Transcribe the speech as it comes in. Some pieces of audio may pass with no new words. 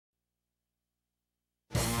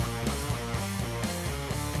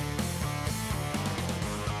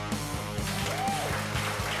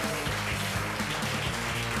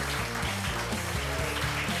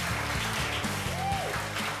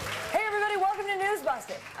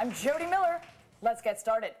NewsBusted. I'm Jodi Miller. Let's get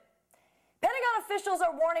started. Pentagon officials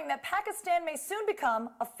are warning that Pakistan may soon become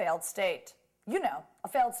a failed state. You know, a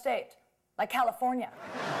failed state, like California.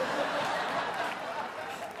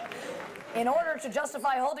 In order to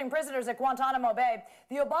justify holding prisoners at Guantanamo Bay,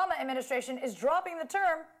 the Obama administration is dropping the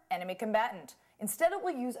term enemy combatant. Instead, it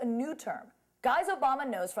will use a new term, guys Obama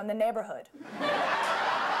knows from the neighborhood.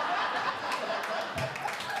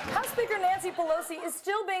 House Speaker Nancy Pelosi is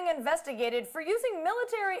still being investigated for using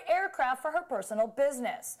military aircraft for her personal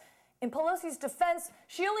business. In Pelosi's defense,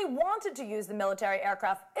 she only wanted to use the military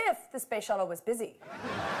aircraft if the space shuttle was busy.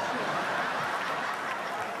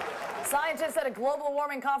 Scientists at a global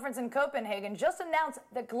warming conference in Copenhagen just announced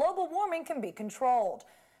that global warming can be controlled.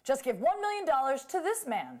 Just give $1 million to this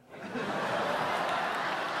man.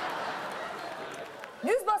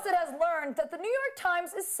 NewsBusted has learned that the New York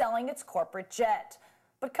Times is selling its corporate jet.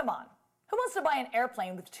 But come on, who wants to buy an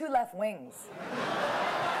airplane with 2 left wings?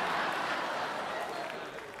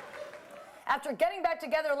 After getting back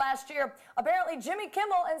together last year, apparently Jimmy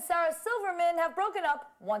Kimmel and Sarah Silverman have broken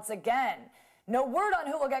up once again. No word on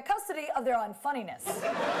who will get custody of their unfunniness.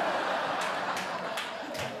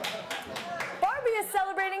 Barbie is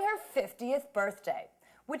celebrating her 50th birthday,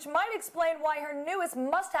 which might explain why her newest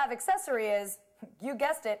must-have accessory is, you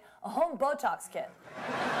guessed it, a home Botox kit.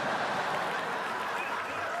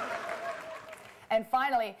 And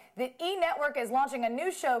finally, the E! Network is launching a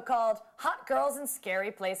new show called Hot Girls in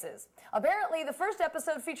Scary Places. Apparently, the first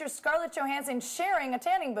episode features Scarlett Johansson sharing a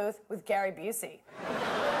tanning booth with Gary Busey.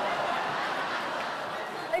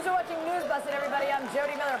 Thanks for watching NewsBusted, everybody. I'm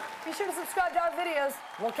Jodi Miller. Be sure to subscribe to our videos.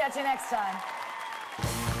 We'll catch you next time.